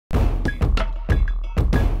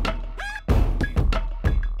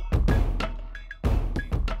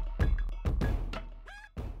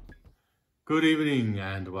Good evening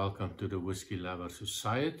and welcome to the Whiskey Lover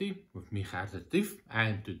Society with me, Gert Tief.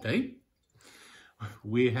 And today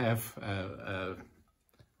we have, well,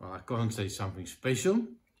 I can't say something special,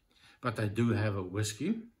 but I do have a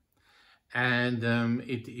whiskey. And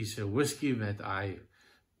it is a whiskey that I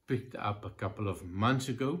picked up a couple of months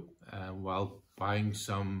ago while buying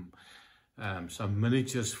some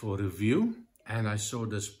miniatures for review. And I saw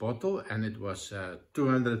this bottle and it was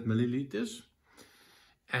 200 milliliters.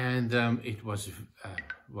 And it was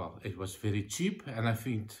very cheap, and I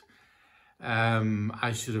think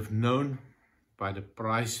I should have known by the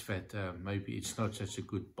price that maybe it's not such a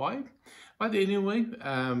good buy. But anyway,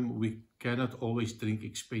 we cannot always drink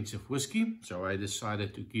expensive whiskey, so I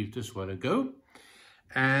decided to give this one a go.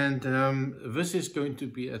 And this is going to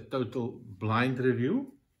be a total blind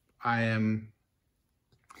review. I am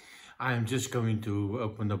just going to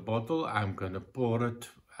open the bottle. I'm going to pour it.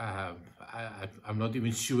 I'm not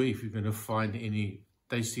even sure if you're going to find any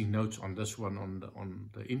tasting notes on this one on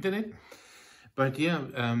the internet. But yeah,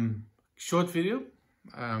 short video,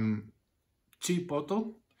 cheap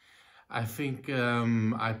bottle. I think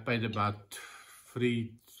I paid about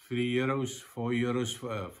 3 euros, 4 euros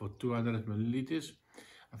for 200 milliliters.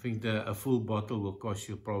 I think a full bottle will cost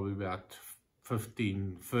you probably about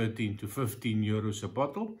 13 to 15 euros a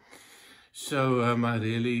bottle. So I'm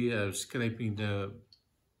really scraping the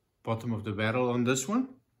bottom of the barrel on this one,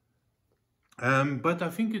 but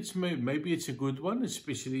I think it's maybe it's a good one,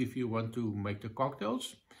 especially if you want to make the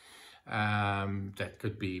cocktails. That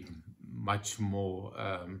could be much more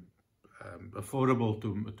affordable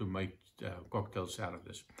to make cocktails out of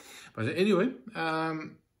this. But anyway,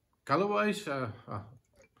 color wise,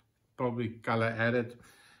 probably color added.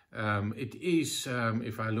 It is,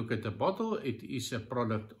 if I look at the bottle, it is a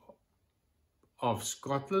product of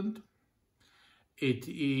Scotland. It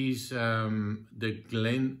is the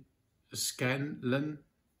Glen Scanlon,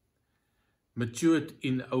 matured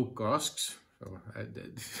in oak casks. So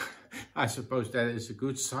I suppose that is a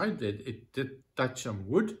good sign that it did touch some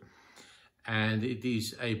wood. And it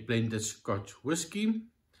is a blended Scotch whiskey.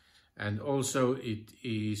 And also it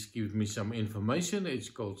is giving me some information.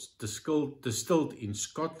 It's called distilled in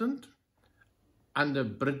Scotland under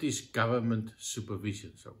British government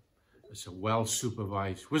supervision. So it's a well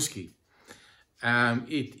supervised whiskey.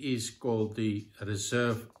 It is called the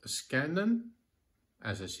Reserve Scanlon,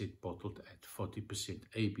 as I said, bottled at 40%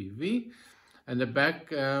 ABV. And the back,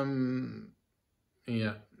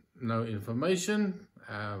 yeah, no information.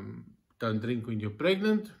 Don't drink when you're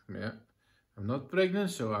pregnant. Yeah, I'm not pregnant,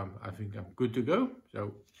 so I think I'm good to go.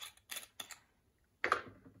 So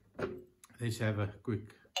let's have a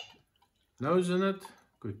quick nose in it,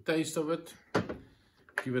 quick taste of it.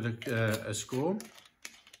 Give it a score.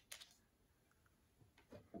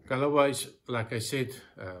 Color wise, like I said,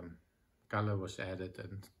 color was added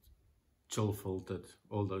and chill filtered,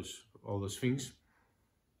 all those things.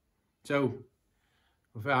 So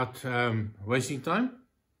without wasting time,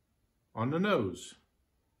 on the nose.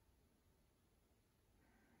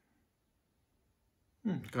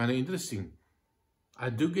 Kind of interesting. I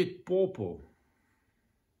do get pawpaw,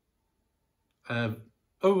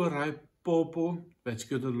 overripe pawpaw. That's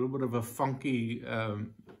got a little bit of a funky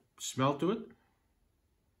smell to it.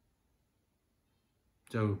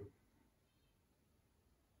 So,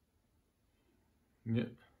 yeah,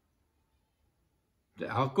 the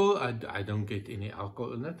alcohol, I don't get any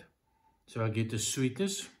alcohol in it, so I get the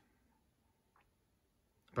sweetness.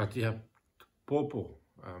 But yeah, pawpaw,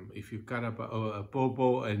 if you cut up a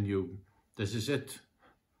pawpaw and this is it.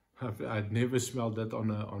 I'd never smelled that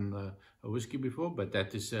on a whiskey before, but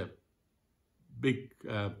that is a big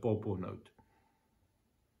pawpaw note.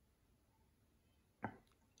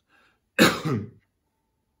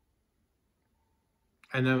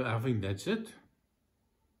 And I think that's it.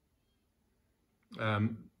 Now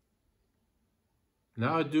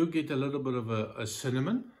I do get a little bit of a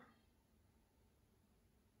cinnamon.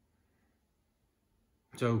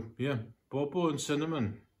 So yeah, pawpaw and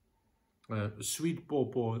cinnamon. Sweet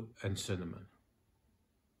pawpaw and cinnamon.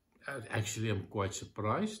 Actually, I'm quite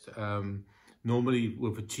surprised. Normally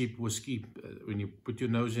with a cheap whiskey, when you put your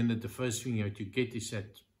nose in it, the first thing that you get is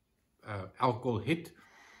that alcohol hit.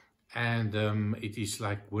 And it is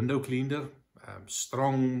like window cleaner,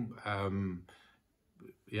 strong.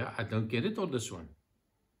 Yeah, I don't get it on this one.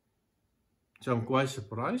 So I'm quite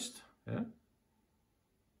surprised. Yeah.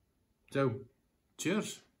 So,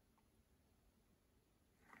 cheers.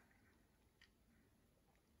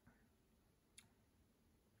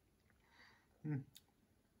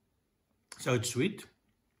 So it's sweet.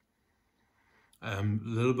 A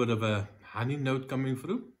little bit of a honey note coming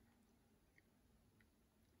through.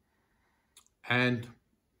 and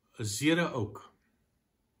 0 oak.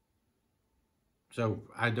 So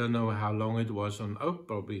I don't know how long it was on oak,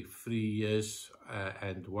 probably 3 years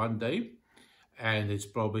and 1 day. And it's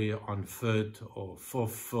probably on 3rd or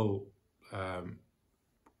 4th fill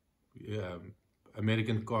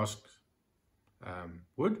American cask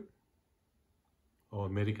wood or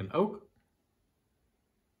American oak.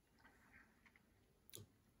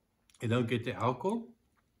 I don't get the alcohol.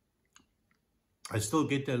 I still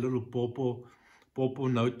get a little pawpaw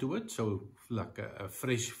note to it, so like a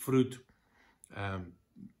fresh fruit,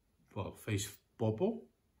 well, fresh pawpaw.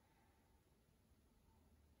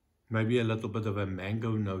 Maybe a little bit of a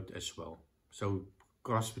mango note as well. So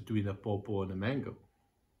cross between a pawpaw and a mango.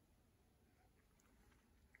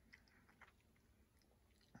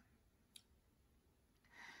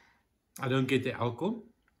 I don't get the alcohol.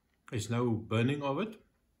 There's no burning of it.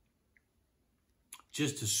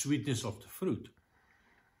 Just the sweetness of the fruit.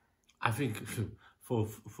 I think for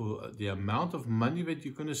the amount of money that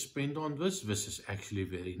you're going to spend on this is actually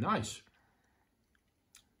very nice.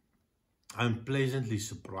 I'm pleasantly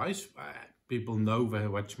surprised. People know that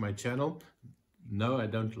watch my channel. No, I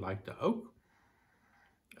don't like the oak.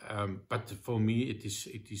 But for me, it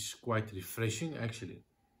is quite refreshing actually.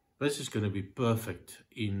 This is going to be perfect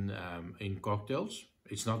in cocktails.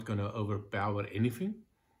 It's not going to overpower anything.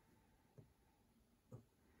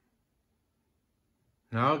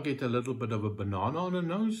 Now I'll get a little bit of a banana on the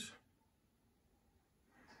nose.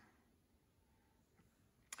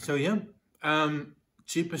 So yeah,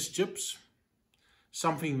 cheapest chips.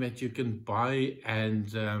 Something that you can buy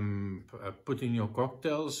and put in your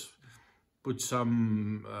cocktails. Put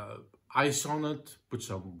some ice on it, put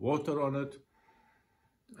some water on it.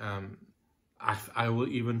 I will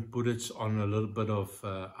even put it on a little bit of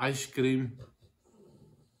ice cream.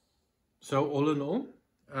 So all in all,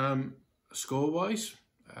 score wise,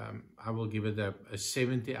 I will give it a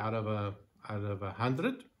 70 out of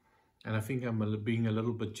 100, and I think I'm being a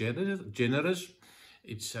little bit generous.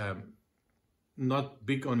 It's not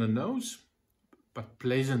big on the nose, but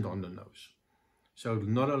pleasant on the nose. So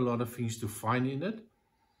not a lot of things to find in it,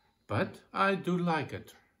 but I do like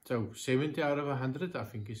it. So 70 out of 100, I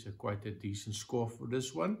think is quite a decent score for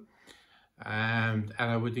this one. And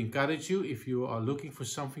I would encourage you, if you are looking for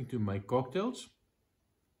something to make cocktails,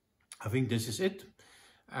 I think this is it.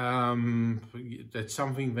 That's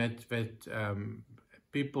something that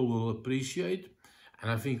people will appreciate. And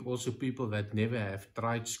I think also people that never have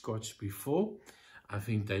tried Scotch before, I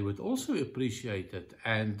think they would also appreciate it.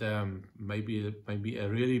 And maybe a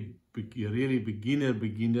really beginner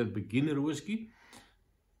whiskey.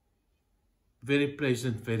 Very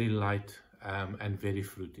pleasant, very light, and very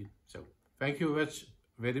fruity. So thank you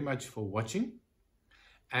very much for watching.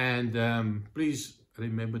 And please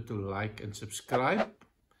remember to like and subscribe.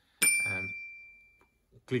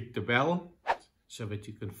 Click the bell so that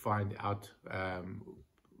you can find out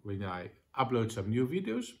when I upload some new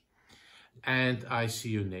videos. And I see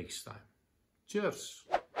you next time. Cheers.